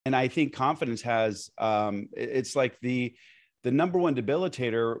And I think confidence has it's like the number one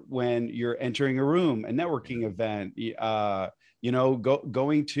debilitator when you're entering a room, a networking event,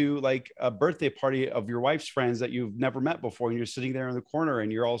 going to like a birthday party of your wife's friends that you've never met before, and you're sitting there in the corner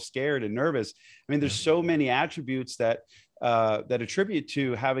and you're all scared and nervous. I mean, there's so many attributes that attribute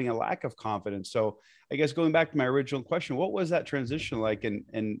to having a lack of confidence. So I guess going back to my original question, what was that transition like,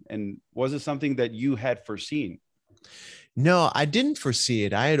 and was it something that you had foreseen? No, I didn't foresee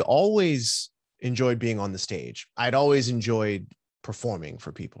it. I had always enjoyed being on the stage. I'd always enjoyed performing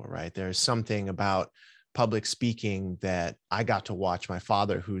for people, right? There's something about public speaking that I got to watch my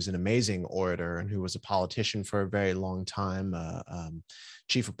father, who's an amazing orator and who was a politician for a very long time,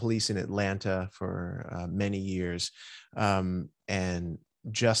 chief of police in Atlanta for many years, and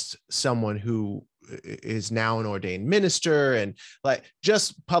just someone who is now an ordained minister. And like,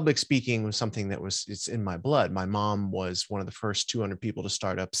 just public speaking was something that it's in my blood. My mom was one of the first 200 people to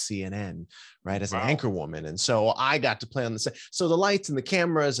start up CNN, right, as an anchor woman. And so I got to play on the set. So the lights and the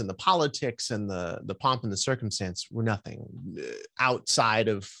cameras and the politics and the pomp and the circumstance were nothing outside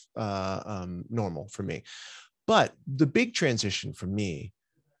of normal for me. But the big transition for me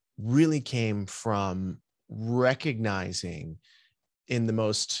really came from recognizing, in the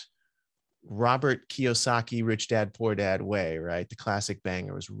most Robert Kiyosaki, Rich Dad, Poor Dad way, right? The classic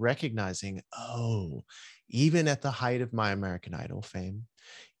banger, was recognizing, oh, even at the height of my American Idol fame,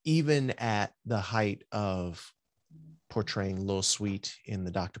 even at the height of portraying Lil Sweet in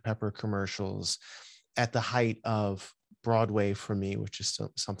the Dr. Pepper commercials, at the height of Broadway for me, which is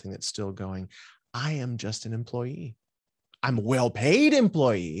still something that's still going, I am just an employee. I'm a well-paid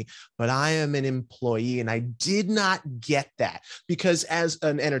employee, but I am an employee. And I did not get that, because as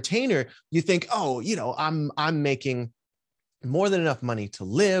an entertainer, you think, oh, I'm making more than enough money to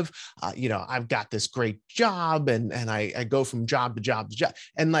live. I've got this great job, and I go from job to job to job,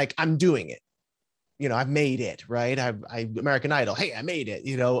 and like, I'm doing it. I've made it, right? American Idol. Hey, I made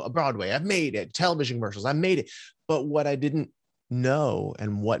it. Broadway, I've made it. Television commercials, I made it. But what I didn't know,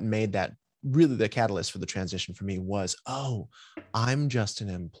 and what made that really the catalyst for the transition for me, was, oh, I'm just an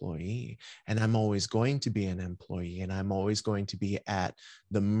employee, and I'm always going to be an employee, and I'm always going to be at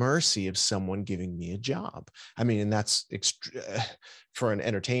the mercy of someone giving me a job. I mean, and that's for an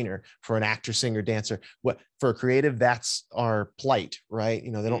entertainer, for an actor, singer, dancer, for a creative, that's our plight, right? They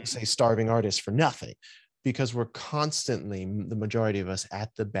don't say starving artist for nothing, because we're constantly, the majority of us,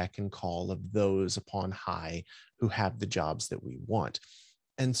 at the beck and call of those upon high who have the jobs that we want.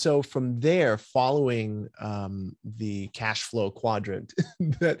 And so from there, following the cash flow quadrant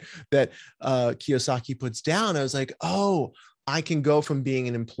that Kiyosaki puts down, I was like, oh, I can go from being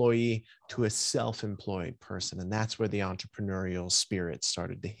an employee to a self-employed person. And that's where the entrepreneurial spirit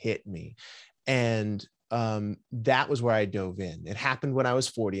started to hit me. And that was where I dove in. It happened when I was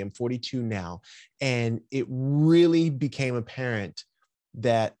 40. I'm 42 now. And it really became apparent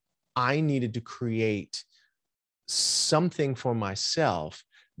that I needed to create something for myself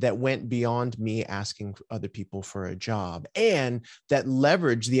that went beyond me asking other people for a job, and that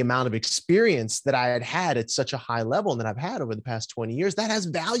leveraged the amount of experience that I had had at such a high level, and that I've had over the past 20 years. That has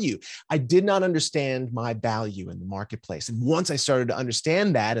value. I did not understand my value in the marketplace. And once I started to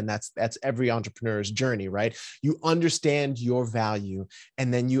understand that, and that's every entrepreneur's journey, right? You understand your value,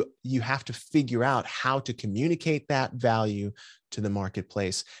 and then you have to figure out how to communicate that value to the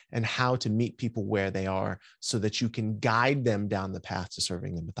marketplace, and how to meet people where they are, so that you can guide them down the path to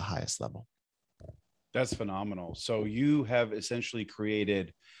serving them at the highest level. That's phenomenal. So you have essentially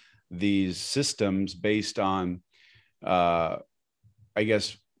created these systems based on, I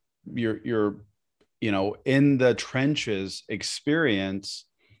guess, your in the trenches experience,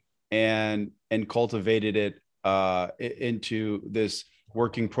 and cultivated it into this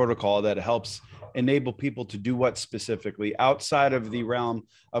working protocol that helps enable people to do what specifically outside of the realm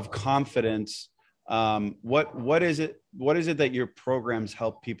of confidence. What is it that your programs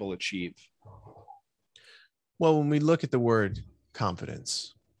help people achieve? Well, when we look at the word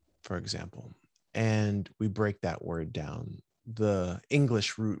confidence, for example, and we break that word down, the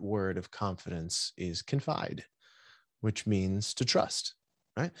English root word of confidence is confide, which means to trust,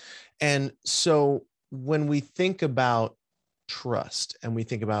 right? And so when we think about trust, and we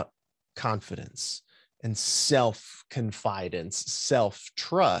think about confidence and self-confidence,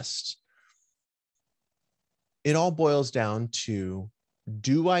 self-trust, it all boils down to,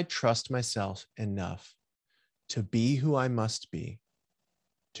 do I trust myself enough to be who I must be,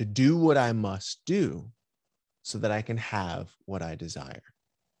 to do what I must do, so that I can have what I desire?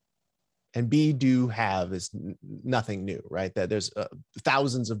 And be, do, have is nothing new, right? That there's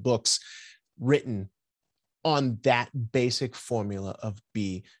thousands of books written on that basic formula of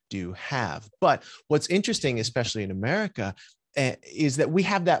be, do, have. But what's interesting, especially in America, is that we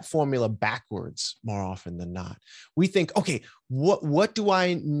have that formula backwards more often than not. We think, okay, what do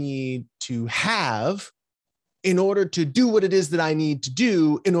I need to have in order to do what it is that I need to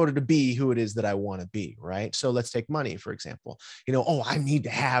do in order to be who it is that I want to be, right? So let's take money, for example. Oh, I need to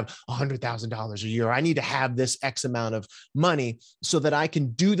have $100,000 a year. I need to have this X amount of money so that I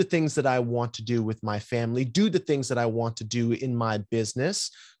can do the things that I want to do with my family, do the things that I want to do in my business,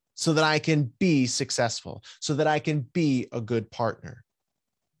 so that I can be successful, so that I can be a good partner.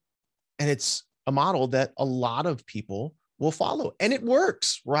 And it's a model that a lot of people will follow, and it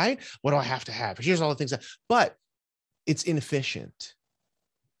works, right? What do I have to have? Here's all the things but it's inefficient.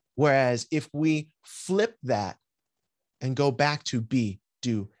 Whereas if we flip that and go back to be,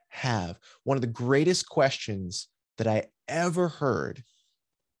 do, have, one of the greatest questions that I ever heard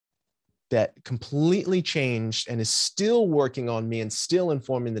that completely changed and is still working on me and still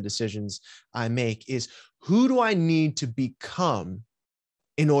informing the decisions I make is, who do I need to become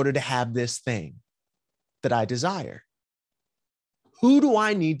in order to have this thing that I desire? Who do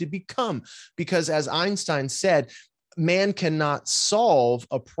I need to become? Because as Einstein said, man cannot solve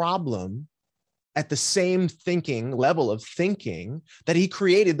a problem at the same level of thinking that he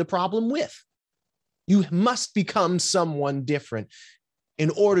created the problem with. You must become someone different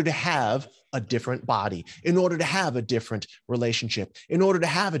in order to have a different body, in order to have a different relationship, in order to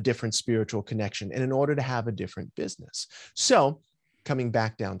have a different spiritual connection, and in order to have a different business. So, coming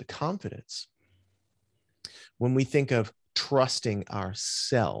back down to confidence, when we think of trusting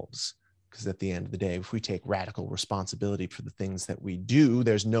ourselves, because at the end of the day, if we take radical responsibility for the things that we do,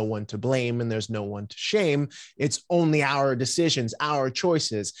 there's no one to blame and there's no one to shame. It's only our decisions, our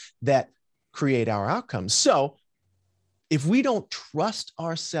choices that create our outcomes. So if we don't trust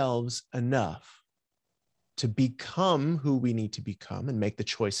ourselves enough to become who we need to become and make the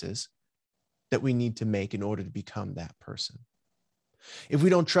choices that we need to make in order to become that person, if we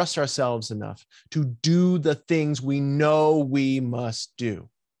don't trust ourselves enough to do the things we know we must do,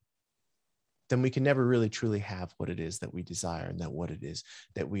 then we can never really truly have what it is that we desire and what it is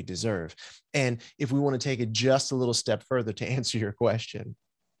that we deserve. And if we want to take it just a little step further to answer your question,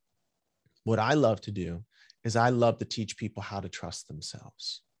 what I love to do is I love to teach people how to trust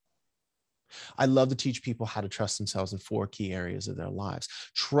themselves. I love to teach people how to trust themselves in 4 key areas of their lives.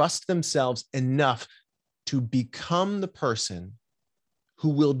 Trust themselves enough to become the person who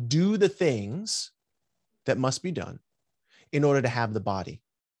will do the things that must be done in order to have the body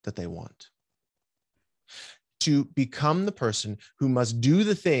that they want. To become the person who must do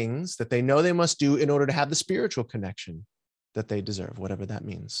the things that they know they must do in order to have the spiritual connection that they deserve, whatever that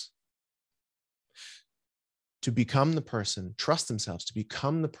means. To become the person, trust themselves to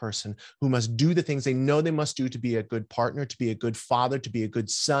become the person who must do the things they know they must do to be a good partner, to be a good father, to be a good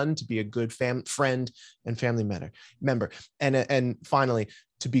son, to be a good friend and family member. And finally,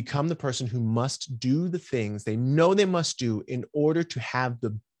 to become the person who must do the things they know they must do in order to have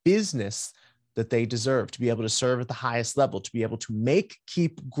the business that they deserve, to be able to serve at the highest level, to be able to make,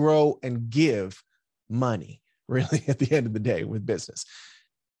 keep, grow, and give money, really, at the end of the day with business.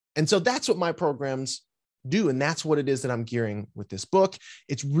 And so that's what my programs do. And that's what it is that I'm gearing with this book.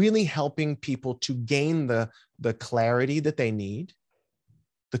 It's really helping people to gain the clarity that they need,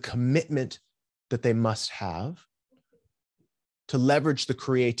 the commitment that they must have, to leverage the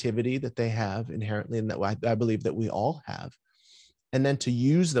creativity that they have inherently, and that I believe that we all have, and then to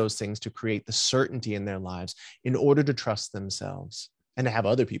use those things to create the certainty in their lives in order to trust themselves and to have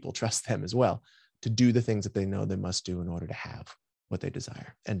other people trust them as well, to do the things that they know they must do in order to have what they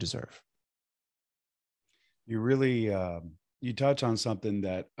desire and deserve. You really, you touch on something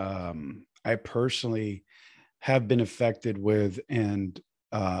that I personally have been affected with, and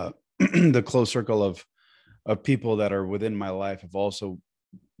the close circle of people that are within my life have also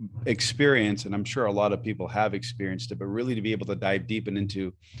experienced, and I'm sure a lot of people have experienced it, but really to be able to dive deep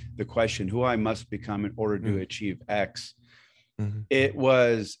into the question, who I must become in order to achieve X. Mm-hmm. It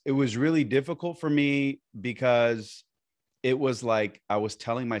was really difficult for me because it was like I was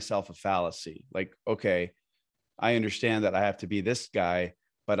telling myself a fallacy. Like, okay, I understand that I have to be this guy,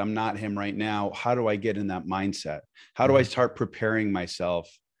 but I'm not him right now. How do I get in that mindset? How do I start preparing myself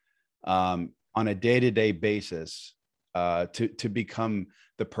on a day-to-day basis to become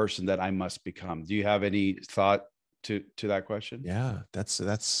the person that I must become? Do you have any thought to that question? Yeah, that's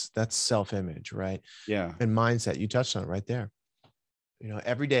self-image, right? Yeah. And mindset. You touched on it right there.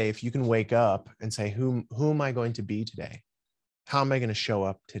 Every day, if you can wake up and say, who am I going to be today? How am I going to show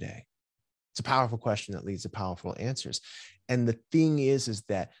up today? It's a powerful question that leads to powerful answers. And the thing is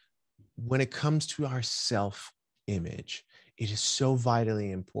that when it comes to our self-image, it is so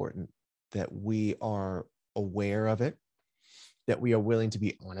vitally important that we are aware of it, that we are willing to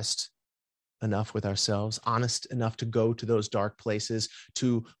be honest enough with ourselves, honest enough to go to those dark places,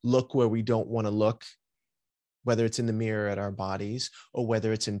 to look where we don't want to look, whether it's in the mirror at our bodies, or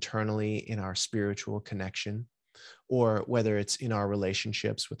whether it's internally in our spiritual connection, or whether it's in our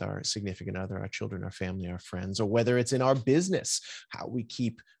relationships with our significant other, our children, our family, our friends, or whether it's in our business, how we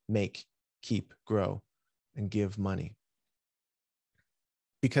keep, make, keep, grow, and give money.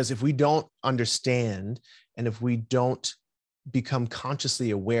 Because if we don't understand, and if we don't become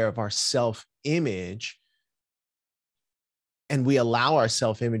consciously aware of our self-image, and we allow our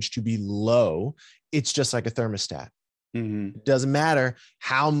self-image to be low, it's just like a thermostat. Mm-hmm. It doesn't matter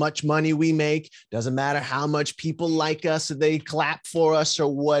how much money we make, doesn't matter how much people like us, they clap for us or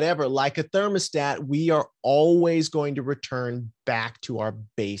whatever. Like a thermostat, we are always going to return back to our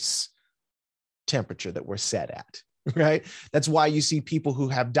base temperature that we're set at. Right? That's why you see people who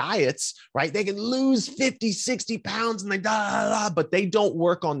have diets, right? They can lose 50, 60 pounds and but they don't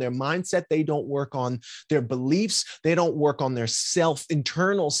work on their mindset. They don't work on their beliefs. They don't work on their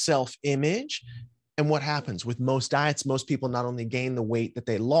internal self-image. And what happens with most diets? Most people not only gain the weight that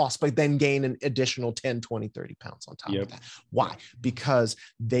they lost, but then gain an additional 10, 20, 30 pounds on top of that. Why? Because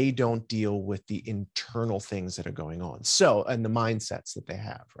they don't deal with the internal things that are going on. So, and the mindsets that they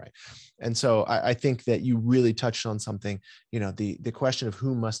have, right? And so I think that you really touched on something, the question of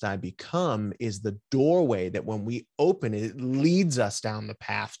who must I become is the doorway that when we open it, it leads us down the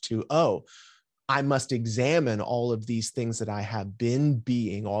path to, I must examine all of these things that I have been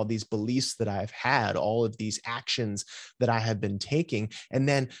being, all these beliefs that I've had, all of these actions that I have been taking, and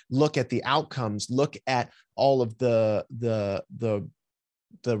then look at the outcomes, look at all of the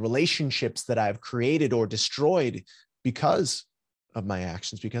relationships that I've created or destroyed because of my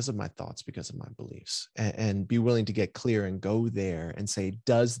actions, because of my thoughts, because of my beliefs, and be willing to get clear and go there and say,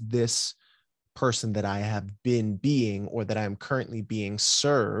 does this person that I have been being or that I'm currently being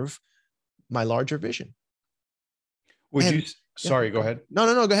serve my larger vision? Sorry, go ahead. No,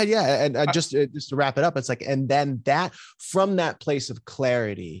 go ahead. Yeah. And just to wrap it up, it's like, and then from that place of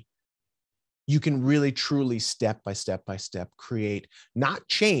clarity, you can really truly step by step create, not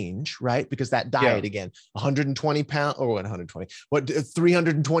change, right? Because that diet, again, 120 pounds or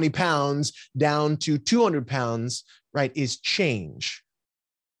 320 pounds down to 200 pounds, right, is change.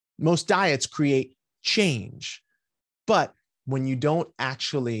 Most diets create change, but when you don't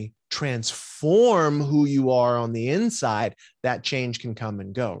actually transform who you are on the inside, that change can come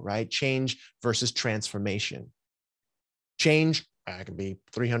and go, right? Change versus transformation. Change, I can be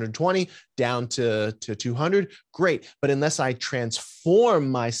 320 down to 200, great. But unless I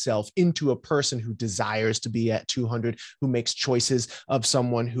transform myself into a person who desires to be at 200, who makes choices of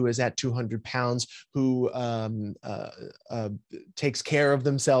someone who is at 200 pounds, who takes care of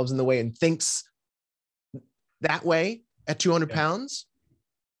themselves in the way and thinks that way at 200 pounds,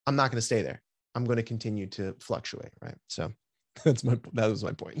 I'm not going to stay there. I'm going to continue to fluctuate. Right. So that was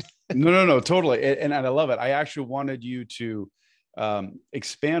my point. No, totally. And I love it. I actually wanted you to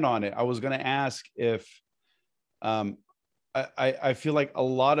expand on it. I was going to ask if I feel like a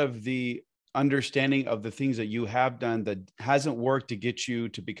lot of the understanding of the things that you have done that hasn't worked to get you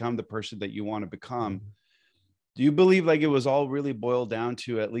to become the person that you want to become. Mm-hmm. Do you believe like it was all really boiled down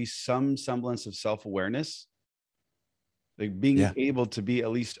to at least some semblance of self-awareness? Like being able to be at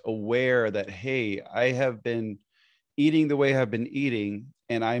least aware that, hey, I have been eating the way I've been eating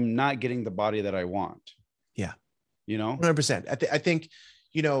and I'm not getting the body that I want. Yeah. 100%. I think,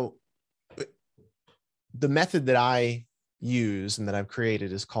 the method that I use and that I've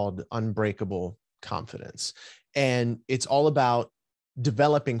created is called unbreakable confidence. And it's all about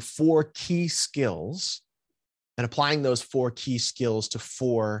developing 4 key skills and applying those 4 key skills to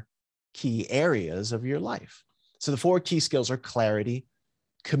 4 key areas of your life. So the 4 key skills are clarity,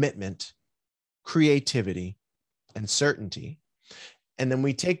 commitment, creativity, and certainty. And then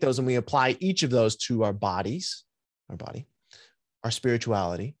we take those and we apply each of those to our bodies, our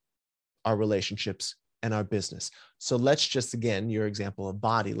spirituality, our relationships, and our business. So let's just, again, your example of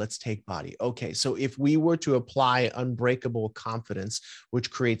body, let's take body. Okay, so if we were to apply unbreakable confidence, which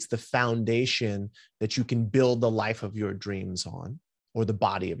creates the foundation that you can build the life of your dreams on, or the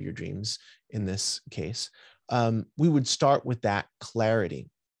body of your dreams in this case, we would start with that clarity.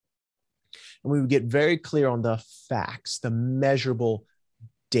 And we would get very clear on the facts, the measurable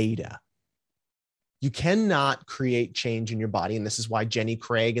data. You cannot create change in your body. And this is why Jenny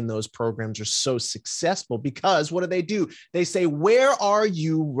Craig and those programs are so successful, because what do? They say, where are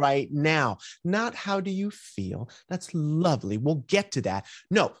you right now? Not how do you feel? That's lovely. We'll get to that.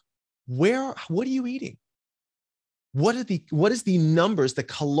 No, what are you eating? What is the numbers, the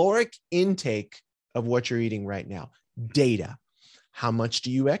caloric intake of what you're eating right now? Data. How much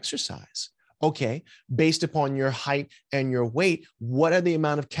do you exercise? Okay, based upon your height and your weight, what are the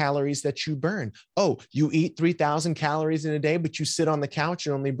amount of calories that you burn? Oh, you eat 3,000 calories in a day, but you sit on the couch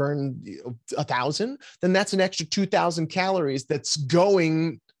and only burn 1,000? Then that's an extra 2,000 calories that's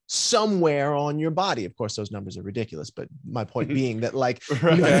going somewhere on your body. Of course, those numbers are ridiculous, but my point being that, like,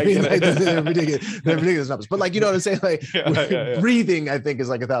 right, you know what I mean? Like, they're ridiculous numbers. But, like, you know what I'm saying? Like, breathing, I think, is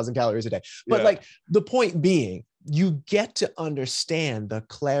like 1,000 calories a day. But like, the point being, you get to understand the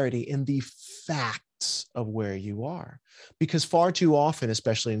clarity in the facts of where you are, because far too often,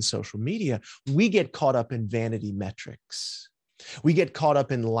 especially in social media, we get caught up in vanity metrics. We get caught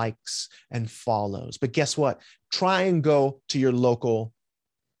up in likes and follows. But guess what? Try and go to your local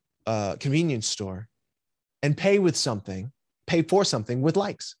convenience store and pay for something with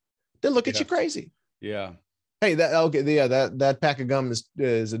likes. They'll look at you crazy. Yeah. Hey, that pack of gum is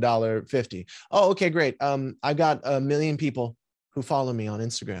 $1.50. Oh, okay, great. I got 1 million people who follow me on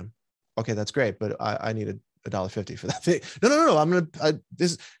Instagram. Okay, that's great, but I need $1.50 for that thing. No.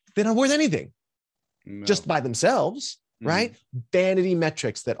 They're not worth anything, just by themselves, right? Vanity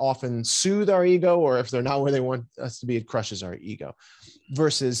metrics that often soothe our ego, or if they're not where they want us to be, it crushes our ego.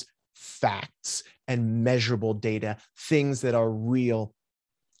 Versus facts and measurable data, things that are real.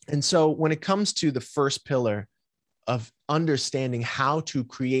 And so when it comes to the first pillar of understanding how to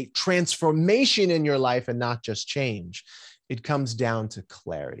create transformation in your life and not just change, it comes down to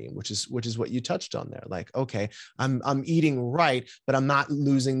clarity, which is what you touched on there. Like, okay, I'm eating right, but I'm not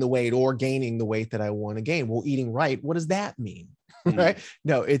losing the weight or gaining the weight that I want to gain. Well, eating right, what does that mean? Right?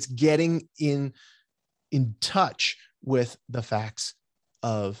 No, it's getting in touch with the facts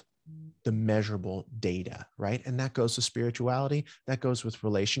of the measurable data, right? And that goes to spirituality. That goes with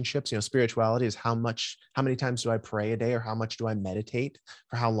relationships. You know, spirituality is how many times do I pray a day, or how much do I meditate,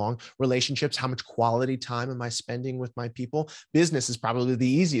 for how long? Relationships, how much quality time am I spending with my people? Business is probably the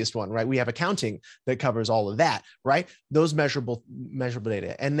easiest one, right? We have accounting that covers all of that, right? Those measurable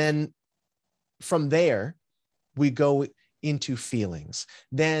data. And then from there, we go into feelings.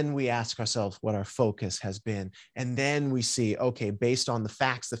 Then we ask ourselves what our focus has been. And then we see, okay, based on the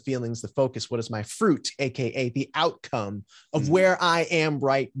facts, the feelings, the focus, what is my fruit, AKA the outcome of where I am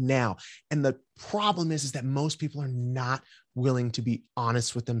right now? And the problem is that most people are not willing to be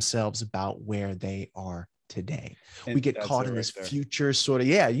honest with themselves about where they are today. And we get caught in this future sort of,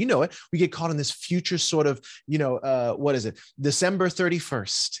 we get caught in this future sort of, what is it? December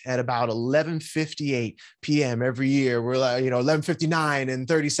 31st at about 11:58 p.m. every year. We're like, 11:59 and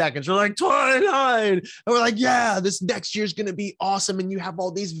 30 seconds. We're like 29. And we're like, yeah, this next year's going to be awesome. And you have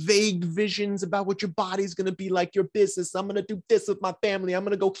all these vague visions about what your body's going to be like, your business. I'm going to do this with my family. I'm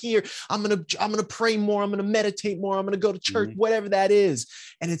going to go here. I'm going to pray more. I'm going to meditate more. I'm going to go to church, whatever that is.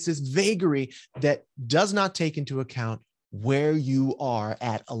 And it's this vagary that does not take into account where you are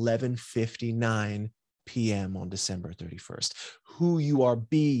at 11:59 p.m. on December 31st, who you are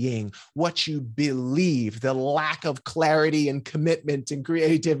being, what you believe, the lack of clarity and commitment and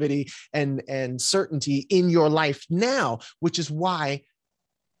creativity and certainty in your life now, which is why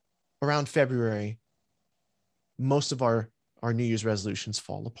around February, most of our New Year's resolutions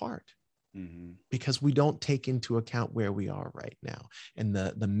fall apart. Because we don't take into account where we are right now and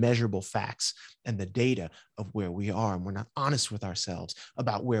the measurable facts and the data of where we are. And we're not honest with ourselves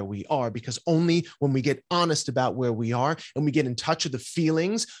about where we are, because only when we get honest about where we are and we get in touch with the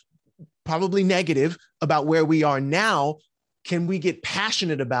feelings, probably negative, about where we are now, can we get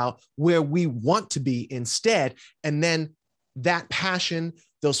passionate about where we want to be instead. And then that passion,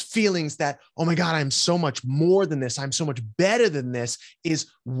 those feelings that, oh my God, I'm so much more than this, I'm so much better than this, is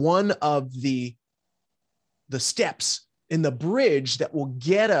one of the steps in the bridge that will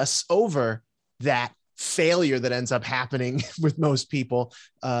get us over that failure that ends up happening with most people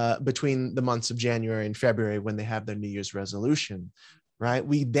between the months of January and February when they have their New Year's resolution, right?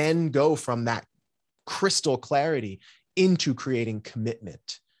 We then go from that crystal clarity into creating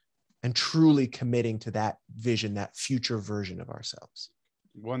commitment and truly committing to that vision, that future version of ourselves.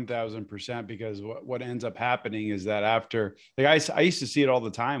 1,000%, because what ends up happening is that after, like I used to see it all the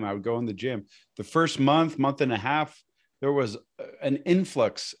time. I would go in the gym. The first month and a half, there was an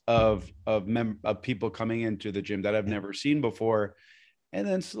influx of people coming into the gym that I've never seen before. And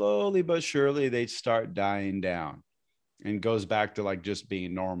then slowly but surely they start dying down and goes back to like just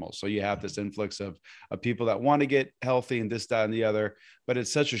being normal. So you have this influx of people that want to get healthy and this, that, and the other, but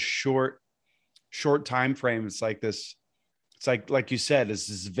it's such a short time frame. It's like this. It's like you said, it's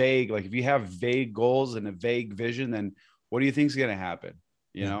this vague, like if you have vague goals and a vague vision, then what do you think is going to happen?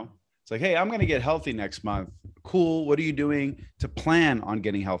 You know, it's It's like, hey, I'm going to get healthy next month. Cool. What are you doing to plan on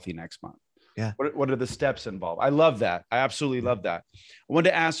getting healthy next month? Yeah. What are the steps involved? I love that. I absolutely love that. I wanted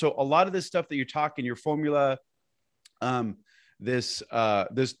to ask, so a lot of this stuff that you're talking, your formula, this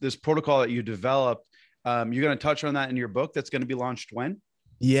protocol that you developed, you're going to touch on that in your book that's going to be launched when?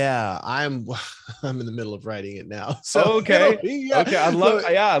 Yeah, I'm in the middle of writing it now. So okay. Yeah. Okay.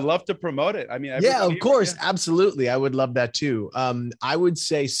 I'd love to promote it. I mean, Yeah, of course. Yeah. Absolutely. I would love that too. I would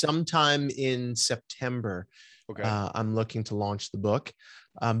say sometime in September, okay. I'm looking to launch the book.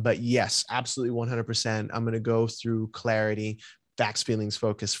 But yes, absolutely 100%. I'm going to go through clarity, facts, feelings,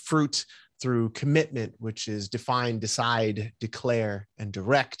 focus, fruit, through commitment, which is define, decide, declare, and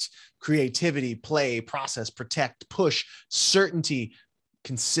direct, creativity, play, process, protect, push, certainty,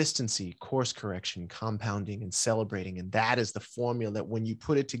 consistency, course correction, compounding, and celebrating. And that is the formula that when you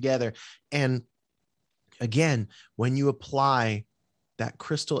put it together, and again, when you apply that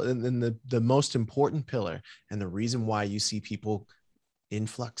crystal, and then the most important pillar, and the reason why you see people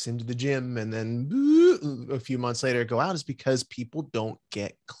influx into the gym and then a few months later go out, is because people don't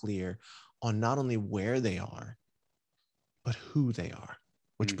get clear on not only where they are, but who they are,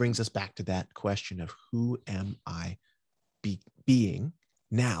 which brings us back to that question of who am I being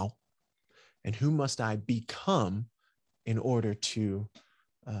now, and who must I become in order to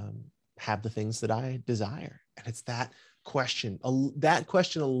have the things that I desire? And it's that question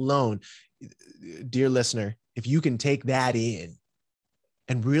alone, dear listener, if you can take that in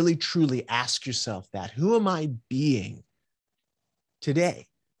and really truly ask yourself that, who am I being today?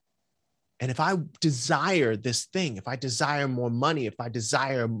 And if I desire this thing, if I desire more money, if I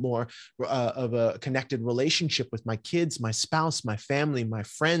desire more of a connected relationship with my kids, my spouse, my family, my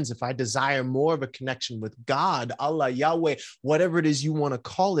friends, if I desire more of a connection with God, Allah, Yahweh, whatever it is you want to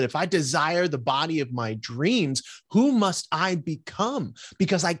call it, if I desire the body of my dreams, who must I become?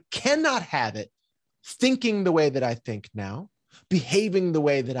 Because I cannot have it thinking the way that I think now, behaving the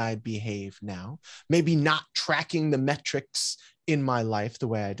way that I behave now, maybe not tracking the metrics in my life the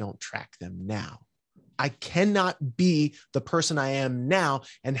way I don't track them now. I cannot be the person I am now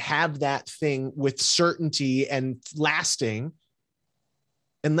and have that thing with certainty and lasting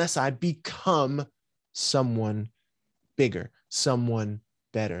unless I become someone bigger, someone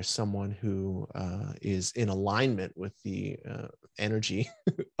better, someone who is in alignment with the energy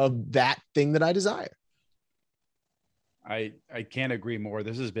of that thing that I desire. I can't agree more.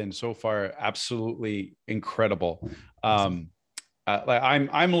 This has been so far absolutely incredible.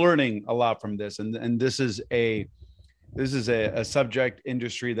 I'm learning a lot from this, and this is a subject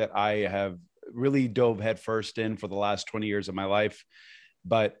industry that I have really dove headfirst in for the last 20 years of my life.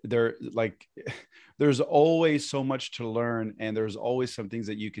 But there's always so much to learn, and there's always some things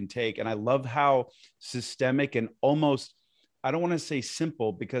that you can take. And I love how systemic and almost, I don't want to say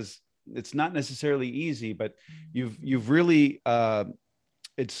simple because it's not necessarily easy, but you've really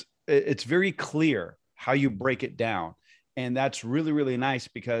it's very clear how you break it down. And that's really, really nice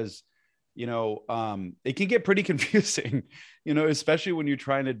because, it can get pretty confusing, especially when you're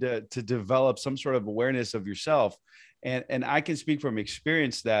trying to develop some sort of awareness of yourself. And I can speak from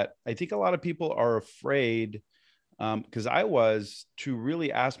experience that I think a lot of people are afraid, because I was, to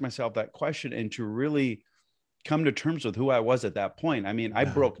really ask myself that question and to really come to terms with who I was at that point. I mean, I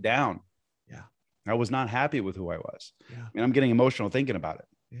broke down. Yeah. I was not happy with who I was. Yeah. I mean, I'm getting emotional thinking about it.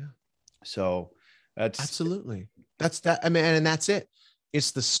 Yeah. So that's absolutely, that's that. I mean, and that's it.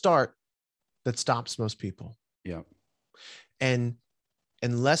 It's the start that stops most people. Yeah. And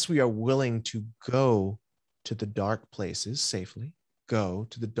unless we are willing to go to the dark places safely, go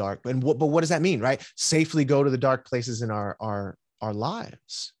to the dark, but what does that mean, right? Safely go to the dark places in our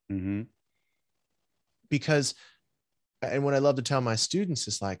lives. Mm-hmm. Because, and what I love to tell my students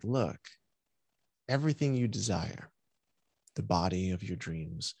is like, look, everything you desire, the body of your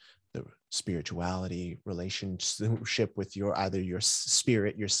dreams, the spirituality, relationship with either your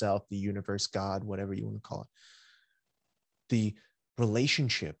spirit, yourself, the universe, God, whatever you want to call it, the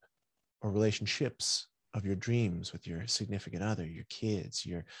relationship or relationships of your dreams with your significant other, your kids,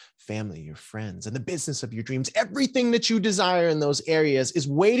 your family, your friends, and the business of your dreams, everything that you desire in those areas is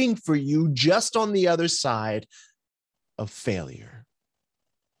waiting for you just on the other side of failure.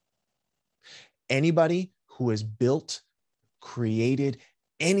 Anybody who has built, created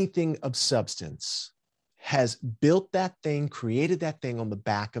anything of substance has built that thing, created that thing on the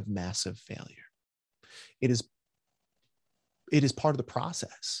back of massive failure. It is part of the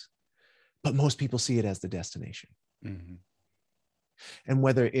process, but most people see it as the destination. Mm-hmm. And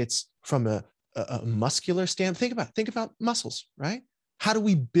whether it's from a muscular standpoint, think about muscles, right? How do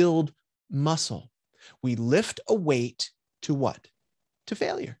we build muscle? We lift a weight to what? To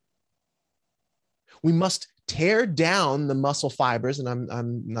failure. We must tear down the muscle fibers. And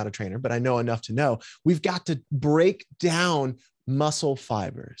I'm not a trainer, but I know enough to know we've got to break down muscle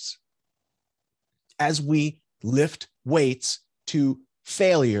fibers as we lift weights to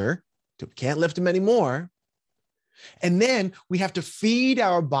failure. Can't lift them anymore. And then we have to feed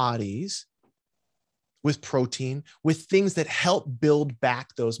our bodies with protein, with things that help build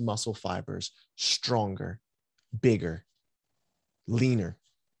back those muscle fibers stronger, bigger, leaner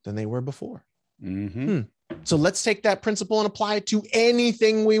than they were before. Mm-hmm. So let's take that principle and apply it to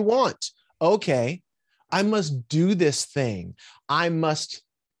anything we want. Okay, I must do this thing. I must,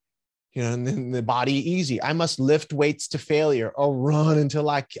 and then the body easy. I must lift weights to failure, or run until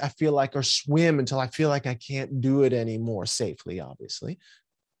I feel like, or swim until I feel like I can't do it anymore safely, obviously.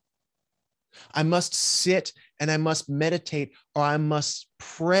 I must sit and I must meditate, or I must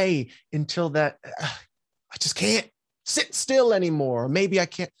pray until that I just can't sit still anymore. Or maybe I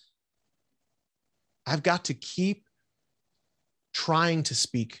can't. I've got to keep trying to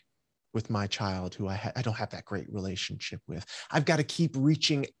speak with my child who I don't have that great relationship with. I've got to keep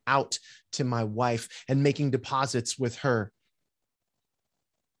reaching out to my wife and making deposits with her,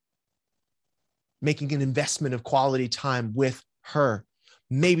 making an investment of quality time with her.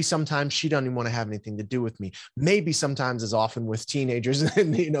 Maybe sometimes she doesn't even want to have anything to do with me. Maybe sometimes, as often with teenagers,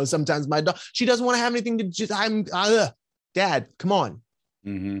 and sometimes my dog, she doesn't want to have anything to just, Dad, come on.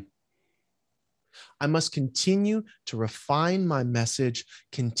 Mm-hmm. I must continue to refine my message,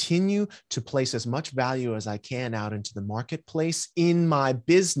 continue to place as much value as I can out into the marketplace in my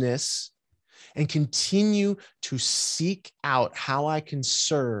business, and continue to seek out how I can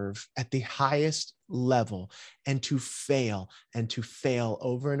serve at the highest level, and to fail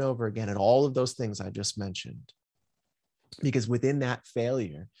over and over again at all of those things I just mentioned. Because within that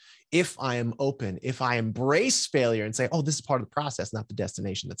failure, if I am open, if I embrace failure and say, oh, this is part of the process, not the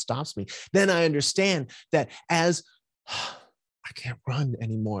destination that stops me, then I understand that as I can't run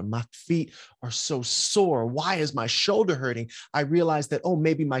anymore, my feet are so sore, why is my shoulder hurting? I realize that, oh,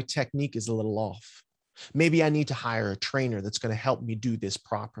 maybe my technique is a little off. Maybe I need to hire a trainer that's going to help me do this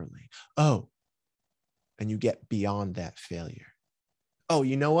properly. Oh, and you get beyond that failure. Oh,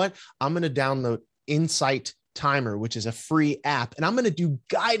 you know what? I'm going to download Insight Timer, which is a free app, and I'm going to do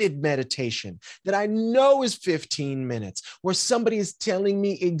guided meditation that I know is 15 minutes, where somebody is telling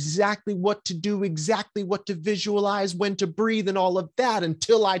me exactly what to do, exactly what to visualize, when to breathe, and all of that,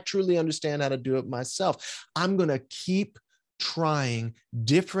 until I truly understand how to do it myself. I'm going to keep trying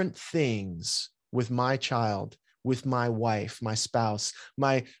different things with my child, with my wife, my spouse,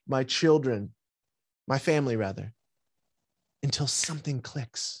 my children, my family rather, until something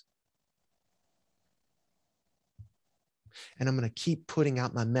clicks. And I'm going to keep putting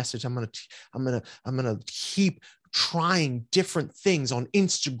out my message. I'm going to keep trying different things on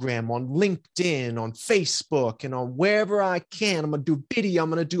Instagram, on LinkedIn, on Facebook, and on wherever I can. I'm going to do video. I'm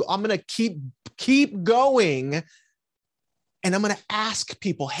going to keep going. And I'm going to ask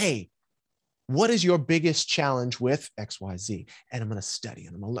people, hey, what is your biggest challenge with XYZ? And I'm going to study,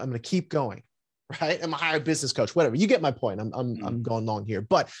 and I'm going to keep going, right? I'm a higher business coach, whatever. You get my point. I'm going long here.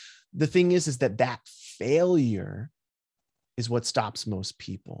 But the thing is that failure is what stops most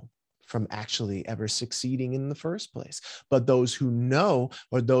people from actually ever succeeding in the first place. But those who know,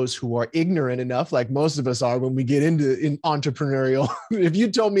 or those who are ignorant enough, like most of us are when we get into entrepreneurial, if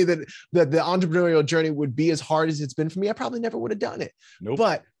you told me that the entrepreneurial journey would be as hard as it's been for me, I probably never would have done it. Nope.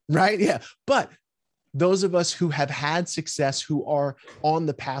 But, right? Yeah. But those of us who have had success, who are on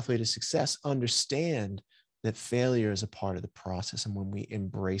the pathway to success, understand that failure is a part of the process. And when we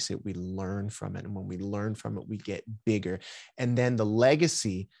embrace it, we learn from it. And when we learn from it, we get bigger. And then the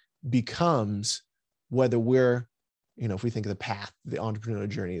legacy becomes, whether we're, if we think of the path, the entrepreneurial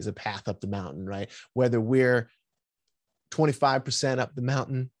journey is a path up the mountain, right? Whether we're 25% up the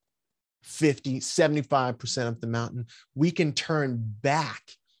mountain, 50, 75% up the mountain, we can turn back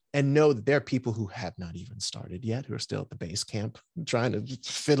and know that there are people who have not even started yet, who are still at the base camp, trying to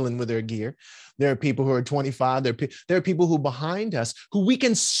fiddling with their gear. There are people who are 25. There are people who are behind us who we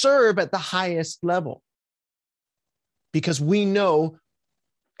can serve at the highest level, because we know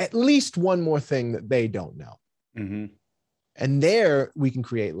at least one more thing that they don't know. Mm-hmm. And there we can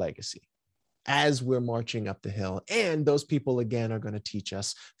create legacy as we're marching up the hill. And those people, again, are going to teach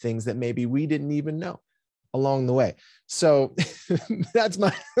us things that maybe we didn't even know along the way. So that's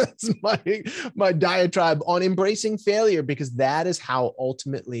my diatribe on embracing failure, because that is how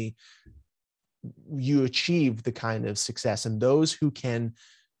ultimately you achieve the kind of success. And those who can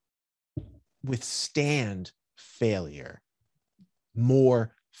withstand failure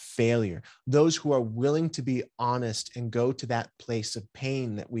more failure, those who are willing to be honest and go to that place of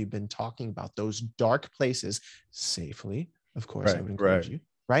pain that we've been talking about, those dark places safely. Of course, I would encourage you,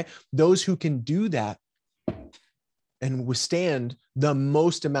 right? Those who can do that and withstand the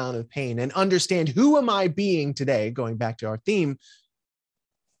most amount of pain and understand, who am I being today? Going back to our theme,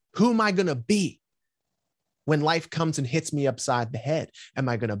 who am I going to be when life comes and hits me upside the head? Am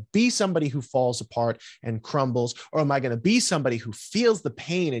I going to be somebody who falls apart and crumbles? Or am I going to be somebody who feels the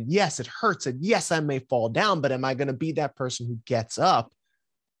pain? And yes, it hurts. And yes, I may fall down, but am I going to be that person who gets up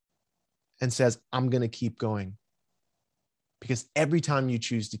and says, I'm going to keep going? Because every time you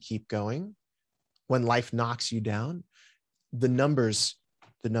choose to keep going, when life knocks you down, the numbers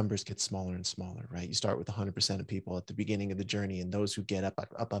get smaller and smaller, right? You start with 100% of people at the beginning of the journey, and those who get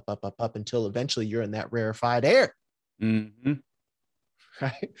up until eventually you're in that rarefied air. Mm-hmm.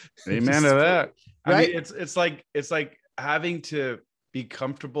 Right. Amen to that. Right. I mean, it's like having to be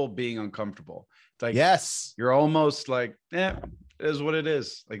comfortable being uncomfortable. It's like, yes, you're almost like, it is what it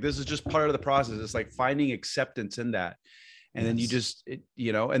is. Like, this is just part of the process. It's like finding acceptance in that. And then you just,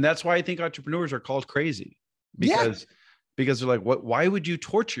 and that's why I think entrepreneurs are called crazy, because they're like, why would you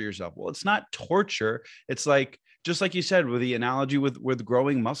torture yourself? Well, it's not torture. It's like, just like you said, with the analogy with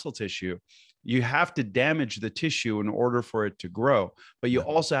growing muscle tissue, you have to damage the tissue in order for it to grow, but you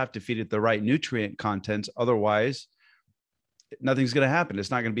also have to feed it the right nutrient contents. Otherwise, nothing's going to happen.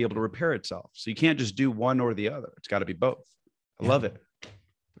 It's not going to be able to repair itself. So you can't just do one or the other. It's got to be both. I love it. I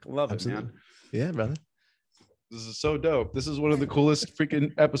love Absolutely. it, man. Yeah, brother. This is so dope. This is one of the coolest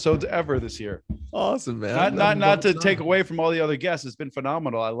freaking episodes ever this year. Awesome, man. Not to take away from all the other guests. It's been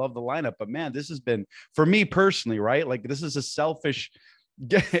phenomenal. I love the lineup, but man, this has been, for me personally, right? Like, this is a selfish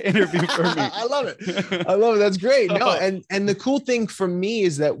interview for me. I love it. I love it. That's great. No, and the cool thing for me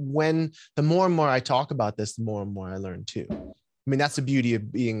is that the more and more I talk about this, the more and more I learn too. I mean, that's the beauty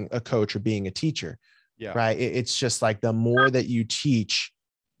of being a coach or being a teacher. Yeah. Right. It's just like, the more that you teach,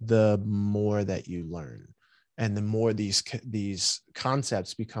 the more that you learn. And the more these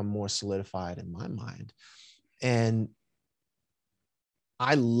concepts become more solidified in my mind. And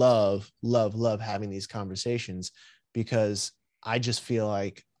I love having these conversations, because I just feel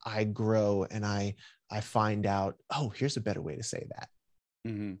like I grow and I find out, oh, here's a better way to say that.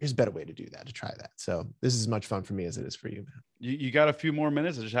 Mm-hmm. Here's a better way to do that, to try that. So this is as much fun for me as it is for you, man. You got a few more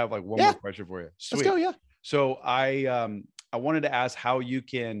minutes? I just have like one more question for you. Sweet. Let's go. Yeah. So I wanted to ask how you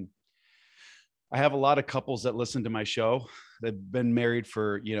can. I have a lot of couples that listen to my show. They've been married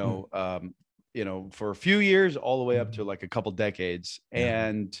for, for a few years, all the way up to like a couple decades. Yeah.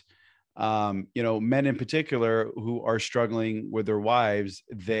 And, men in particular who are struggling with their wives,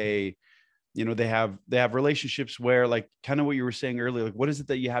 they have relationships where, like, kind of what you were saying earlier, like, what is it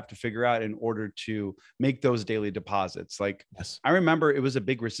that you have to figure out in order to make those daily deposits? Like, I remember it was a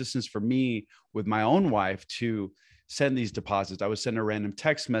big resistance for me with my own wife to send these deposits. I would send her random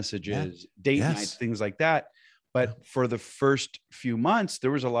text messages, date nights, things like that. But for the first few months,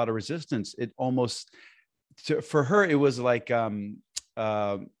 there was a lot of resistance. It almost, for her, it was like, it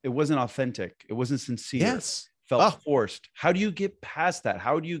wasn't authentic. It wasn't sincere. Yes. Felt forced. How do you get past that?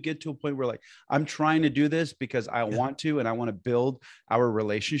 How do you get to a point where, like, I'm trying to do this because I want to, and I want to build our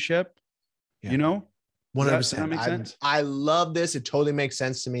relationship, 100%. Does that make sense? I love this. It totally makes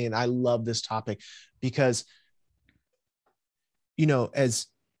sense to me. And I love this topic because, as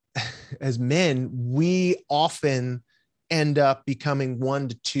men, we often end up becoming 1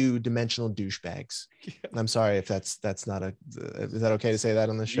 to 2 dimensional douchebags. Yeah. I'm sorry if that's not is that okay to say that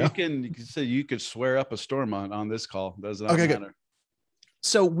on the show? You could swear up a storm on this call. Does not matter. Good.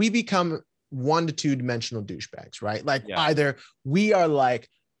 So we become 1 to 2 dimensional douchebags, right? Like, either we are like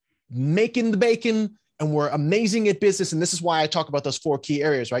making the bacon and we're amazing at business. And this is why I talk about those 4 key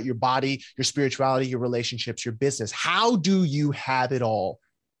areas, right? Your body, your spirituality, your relationships, your business. How do you have it all?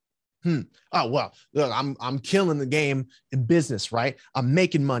 Oh, well, look, I'm killing the game in business, right? I'm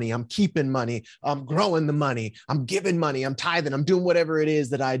making money. I'm keeping money. I'm growing the money. I'm giving money. I'm tithing. I'm doing whatever it is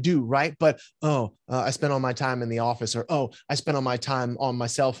that I do, right? But, I spend all my time in the office, or, I spend all my time on my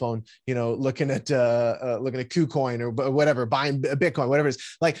cell phone, looking at KuCoin or whatever, buying Bitcoin, whatever it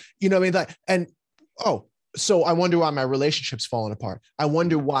is. Like, what I mean? Like, and, so I wonder why my relationship's falling apart. I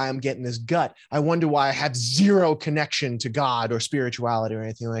wonder why I'm getting this gut. I wonder why I have zero connection to God or spirituality or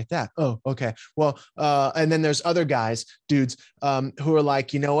anything like that. Oh, okay. Well, and then there's other dudes, who are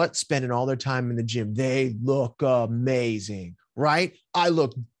like, spending all their time in the gym. They look amazing, right? I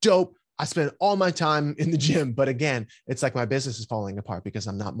look dope. I spend all my time in the gym, but again, it's like my business is falling apart because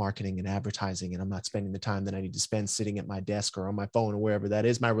I'm not marketing and advertising, and I'm not spending the time that I need to spend sitting at my desk or on my phone or wherever that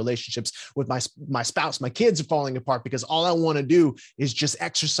is. My relationships with my spouse, my kids are falling apart because all I want to do is just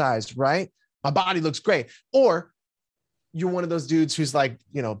exercise, right? My body looks great. Or you're one of those dudes who's like,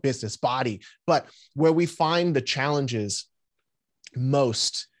 business body, but where we find the challenges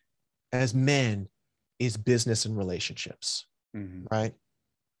most as men is business and relationships, right?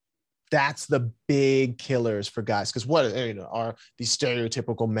 That's the big killers for guys. Because what are the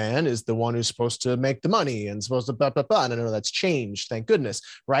stereotypical man is the one who's supposed to make the money and supposed to blah, blah, blah. And I know that's changed, thank goodness,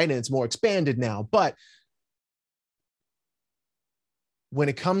 right? And it's more expanded now. But when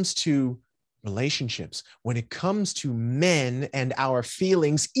it comes to relationships, when it comes to men and our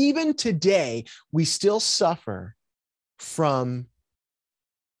feelings, even today, we still suffer from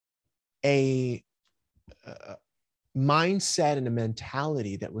a mindset and a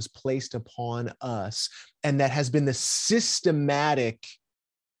mentality that was placed upon us, and that has been the systematic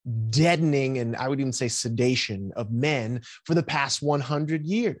deadening, and I would even say sedation, of men for the past 100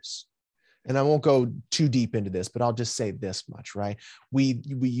 years. And I won't go too deep into this, but I'll just say this much, right? We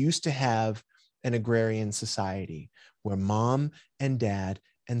used to have an agrarian society where mom and dad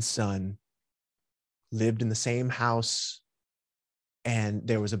and son lived in the same house, and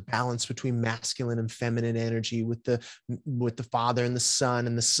there was a balance between masculine and feminine energy with the father and the son,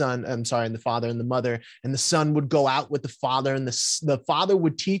 and the father and the mother, and the son would go out with the father, and the father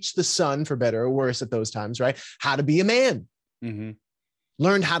would teach the son, for better or worse at those times, right, how to be a man.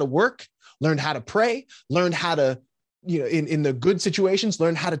 Learned how to work, learned how to pray, learned how to, in the good situations,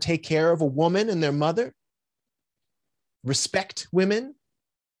 learned how to take care of a woman and their mother, respect women.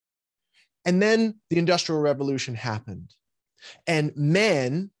 And then the Industrial Revolution happened. And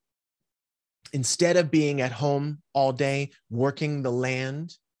men, instead of being at home all day, working the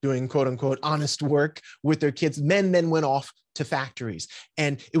land, doing quote unquote honest work with their kids, men then went off to factories.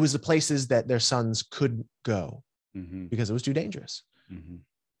 And it was the places that their sons couldn't go because it was too dangerous.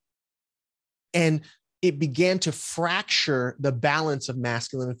 And it began to fracture the balance of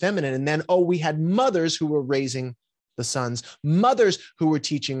masculine and feminine. And then, we had mothers who were raising the sons, mothers who were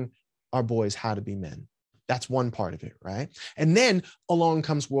teaching our boys how to be men. That's one part of it, right? And then along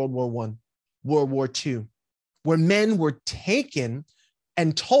comes World War I, World War II, where men were taken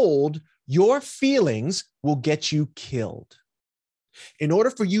and told, your feelings will get you killed. In order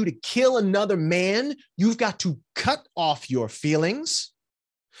for you to kill another man, you've got to cut off your feelings.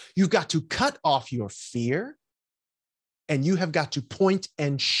 You've got to cut off your fear. And you have got to point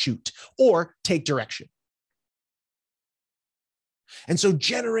and shoot or take direction. And so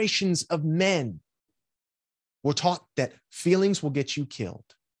generations of men were taught that feelings will get you killed,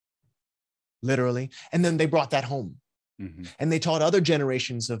 literally. And then they brought that home. And they taught other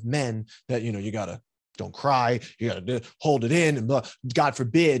generations of men that, don't cry, you gotta hold it in, and blah. God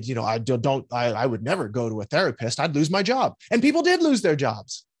forbid, I would never go to a therapist. I'd lose my job. And people did lose their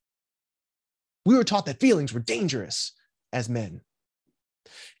jobs. We were taught that feelings were dangerous as men.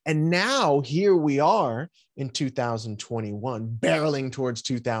 And now here we are in 2021, barreling towards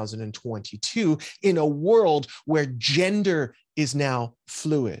 2022, in a world where gender is now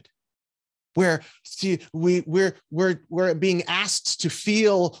fluid, where we're being asked to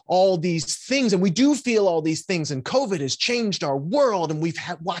feel all these things, and we do feel all these things. And COVID has changed our world, and we've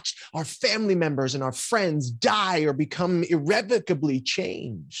watched our family members and our friends die or become irrevocably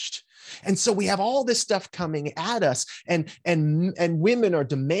changed. And so we have all this stuff coming at us, and women are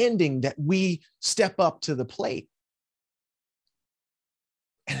demanding that we step up to the plate.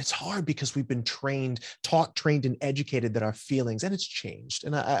 And it's hard because we've been taught, trained, and educated that our feelings, and it's changed.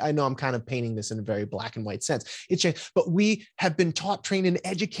 And I know I'm kind of painting this in a very black and white sense. It's changed, but we have been taught, trained, and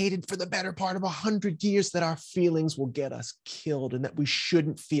educated for the better part of 100 years that our feelings will get us killed, and that we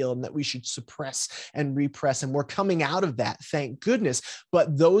shouldn't feel, and that we should suppress and repress. And we're coming out of that, thank goodness.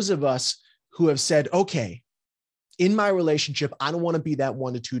 But those of us who have said, okay, in my relationship, I don't want to be that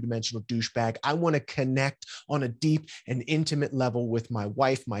 1 to 2 dimensional douchebag. I want to connect on a deep and intimate level with my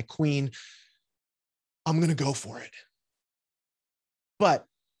wife, my queen. I'm going to go for it. But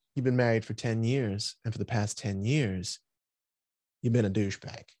you've been married for 10 years. And for the past 10 years, you've been a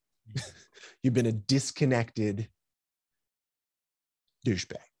douchebag. You've been a disconnected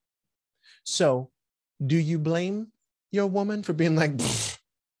douchebag. So do you blame your woman for being like,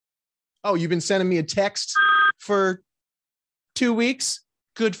 oh, you've been sending me a text for 2 weeks?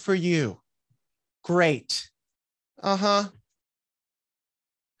 Good for you. Great. But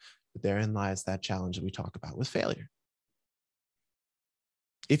therein lies that challenge that we talk about with failure.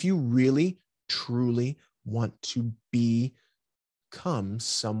 If you really, truly want to be become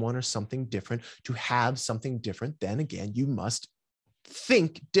someone or something different, to have something different, then again, you must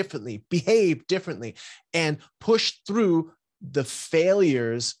think differently, behave differently, and push through the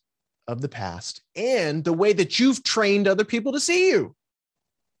failures of the past and the way that you've trained other people to see you.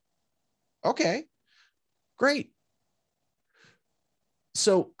 Okay, great.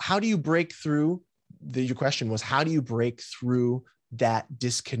 So how do you break through? Your question was, how do you break through that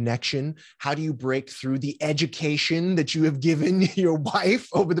disconnection? How do you break through the education that you have given your wife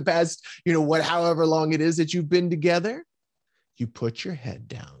over the past, however long it is that you've been together? You put your head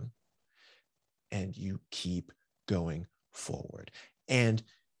down and you keep going forward. And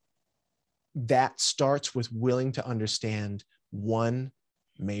that starts with willing to understand one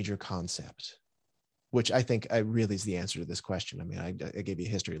major concept, which I think really is the answer to this question. I mean, I gave you a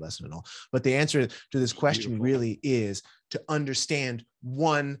history lesson and all, but the answer to this question really is to understand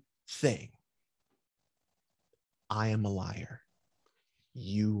one thing. I am a liar.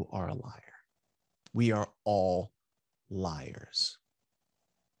 You are a liar. We are all liars.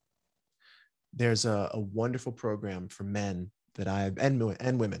 There's a wonderful program for men that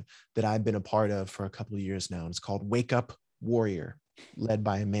and women that I've been a part of for a couple of years now. And it's called Wake Up Warrior, led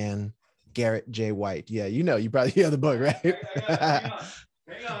by a man, Garrett J. White. Yeah, you probably hear the book, right? Hang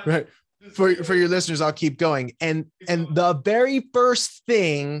on. Right. For your listeners, I'll keep going. And the very first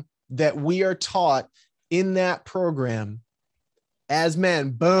thing that we are taught in that program as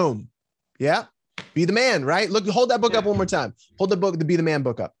men, boom. Yeah. Be the man, right? Look, hold that book up one more time. Hold the Be the Man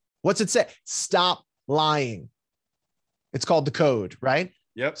book up. What's it say? Stop lying. It's called The Code, right?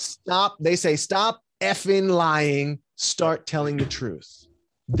 Yep. They say, stop effing lying. Start telling the truth.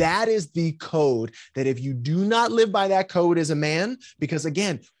 That is the code that if you do not live by that code as a man, because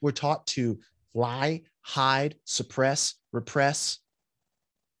again, we're taught to lie, hide, suppress, repress.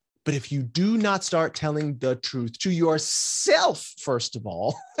 But if you do not start telling the truth to yourself, first of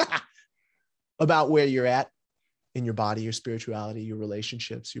all, about where you're at in your body, your spirituality, your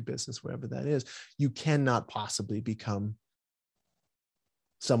relationships, your business, wherever that is, you cannot possibly become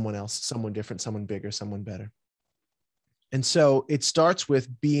someone else, someone different, someone bigger, someone better. And so it starts with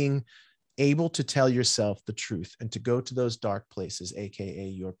being able to tell yourself the truth and to go to those dark places, AKA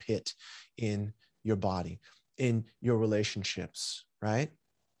your pit in your body, in your relationships, right?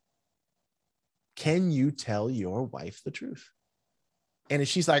 Can you tell your wife the truth? And if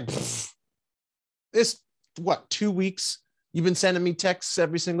she's like, this, 2 weeks, you've been sending me texts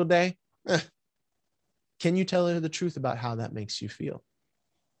every single day. Can you tell her the truth about how that makes you feel?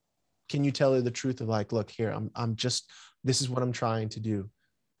 Can you tell her the truth of like, look here, this is what I'm trying to do.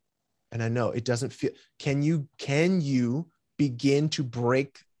 And I know it doesn't feel, can you begin to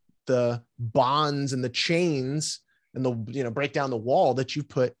break the bonds and the chains and break down the wall that you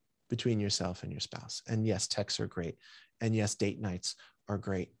put between yourself and your spouse? And yes, texts are great. And yes, date nights are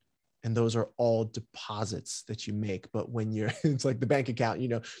great. And those are all deposits that you make. But when it's like the bank account,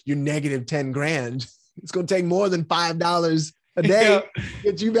 you're negative 10 grand. It's going to take more than $5 a day to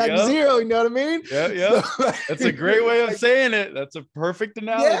get you back to zero. You know what I mean? Yeah. So, that's a great way of saying it. That's a perfect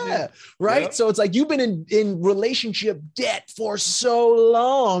analogy. Yeah. Right. Yep. So it's like you've been in relationship debt for so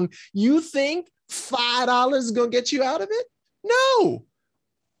long. You think $5 is going to get you out of it? No.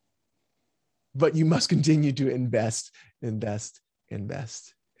 But you must continue to invest. And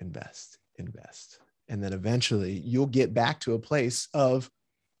then eventually you'll get back to a place of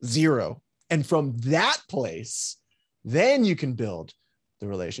zero. And from that place, then you can build the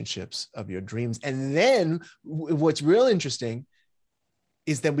relationships of your dreams. And then what's real interesting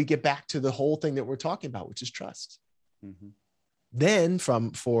is that we get back to the whole thing that we're talking about, which is trust. Mm-hmm. Then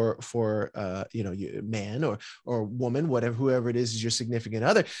for man or woman, whatever, whoever it is your significant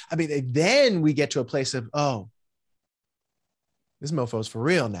other. I mean, then we get to a place of, oh, this mofo's for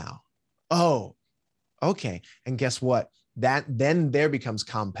real now. Oh, okay. And guess what? Then there becomes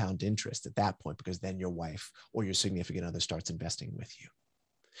compound interest at that point, because then your wife or your significant other starts investing with you.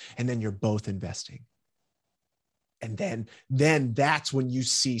 And then you're both investing. And then that's when you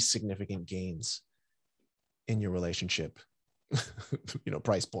see significant gains in your relationship,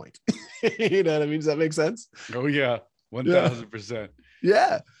 price point. You know what I mean? Does that make sense? Oh yeah. 1000%.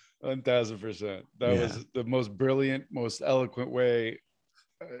 Yeah. 1000%. That was the most brilliant, most eloquent way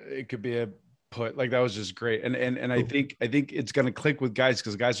it could be put. Like, that was just great. And I think it's going to click with guys,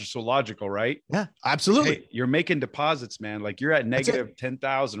 because guys are so logical, right? Yeah, absolutely. Hey, you're making deposits, man. Like, you're at negative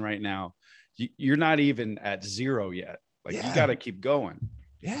 10,000 right now. You're not even at zero yet. Like, you got to keep going.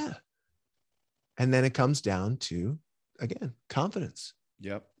 Yeah. And then it comes down to, again, confidence.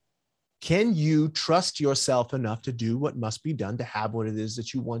 Yep. Can you trust yourself enough to do what must be done to have what it is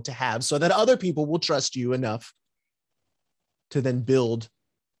that you want to have, so that other people will trust you enough to then build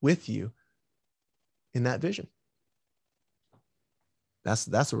with you in that vision.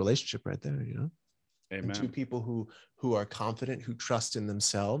 That's a relationship right there, you know. Amen. And two people who are confident, who trust in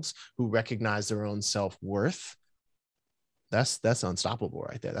themselves, who recognize their own self-worth. That's unstoppable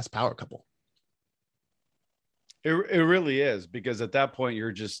right there. That's power couple. It really is, because at that point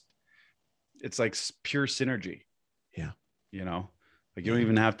it's like pure synergy. Yeah. You know, like you don't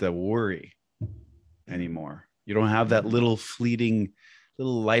even have to worry anymore. You don't have that little fleeting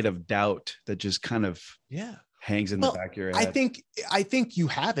little light of doubt that just kind of hangs in the back of your head. I think you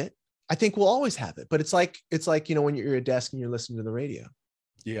have it. I think we'll always have it, but it's like, you know, when you're at your desk and you're listening to the radio,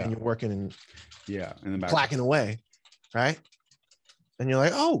 and you're working and in the back, clacking away, right? And you're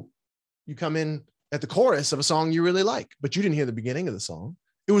like, oh, you come in at the chorus of a song you really like, but you didn't hear the beginning of the song.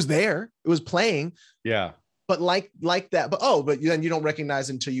 It was there, it was playing. Yeah. But like that, but then you don't recognize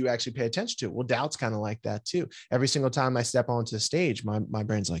it until you actually pay attention to it. Well, doubt's kind of like that too. Every single time I step onto the stage, my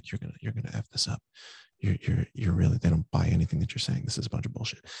brain's like, you're gonna F this up. You're really, they don't buy anything that you're saying. This is a bunch of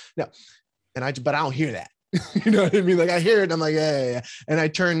bullshit. No. But I don't hear that. You know what I mean? Like I hear it and I'm like, yeah. And I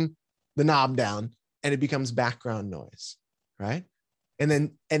turn the knob down and it becomes background noise. Right.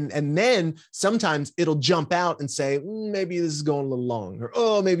 And then sometimes it'll jump out and say, maybe this is going a little long, or,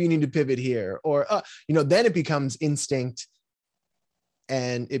 oh, maybe you need to pivot here, or, you know, then it becomes instinct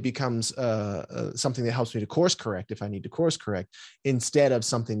and it becomes something that helps me to course correct if I need to course correct, instead of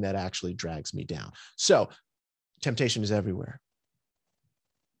something that actually drags me down. So temptation is everywhere.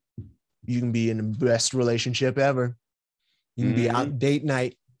 You can be in the best relationship ever. You can be out date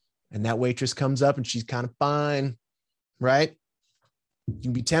night and that waitress comes up and she's kind of fine, right? You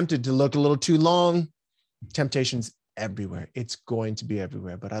can be tempted to look a little too long. Temptation's everywhere. It's going to be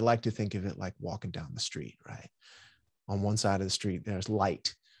everywhere. But I like to think of it like walking down the street, right? On one side of the street, there's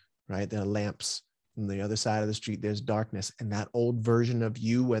light, right? There are lamps. On the other side of the street, there's darkness. And that old version of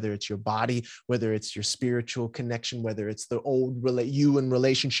you, whether it's your body, whether it's your spiritual connection, whether it's the old you in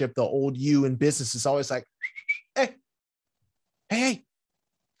relationship, the old you in business, is always like, hey,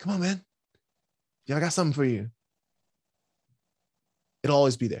 come on, man. Yeah, I got something for you. It'll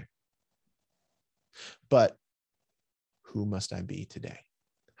always be there. But who must I be today?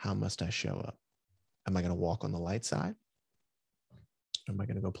 How must I show up? Am I going to walk on the light side? Or am I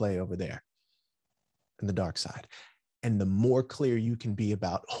going to go play over there in the dark side? And the more clear you can be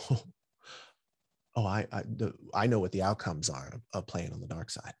about, I know what the outcomes are of playing on the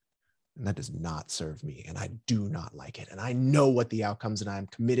dark side. And that does not serve me. And I do not like it. And I know what the outcomes, and I'm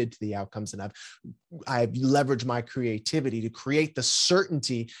committed to the outcomes. And I've leveraged my creativity to create the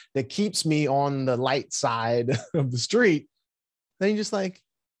certainty that keeps me on the light side of the street. Then you're just like,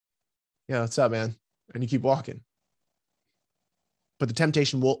 yeah, what's up, man? And you keep walking. But the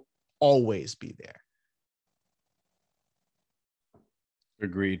temptation will always be there.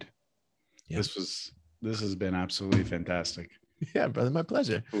 Agreed. Yeah. This has been absolutely fantastic. Yeah, brother, my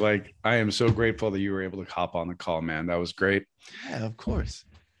pleasure. Like, I am so grateful that you were able to hop on the call, man. That was great. Yeah, of course.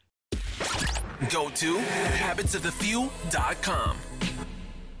 Go to habitsofthefew.com.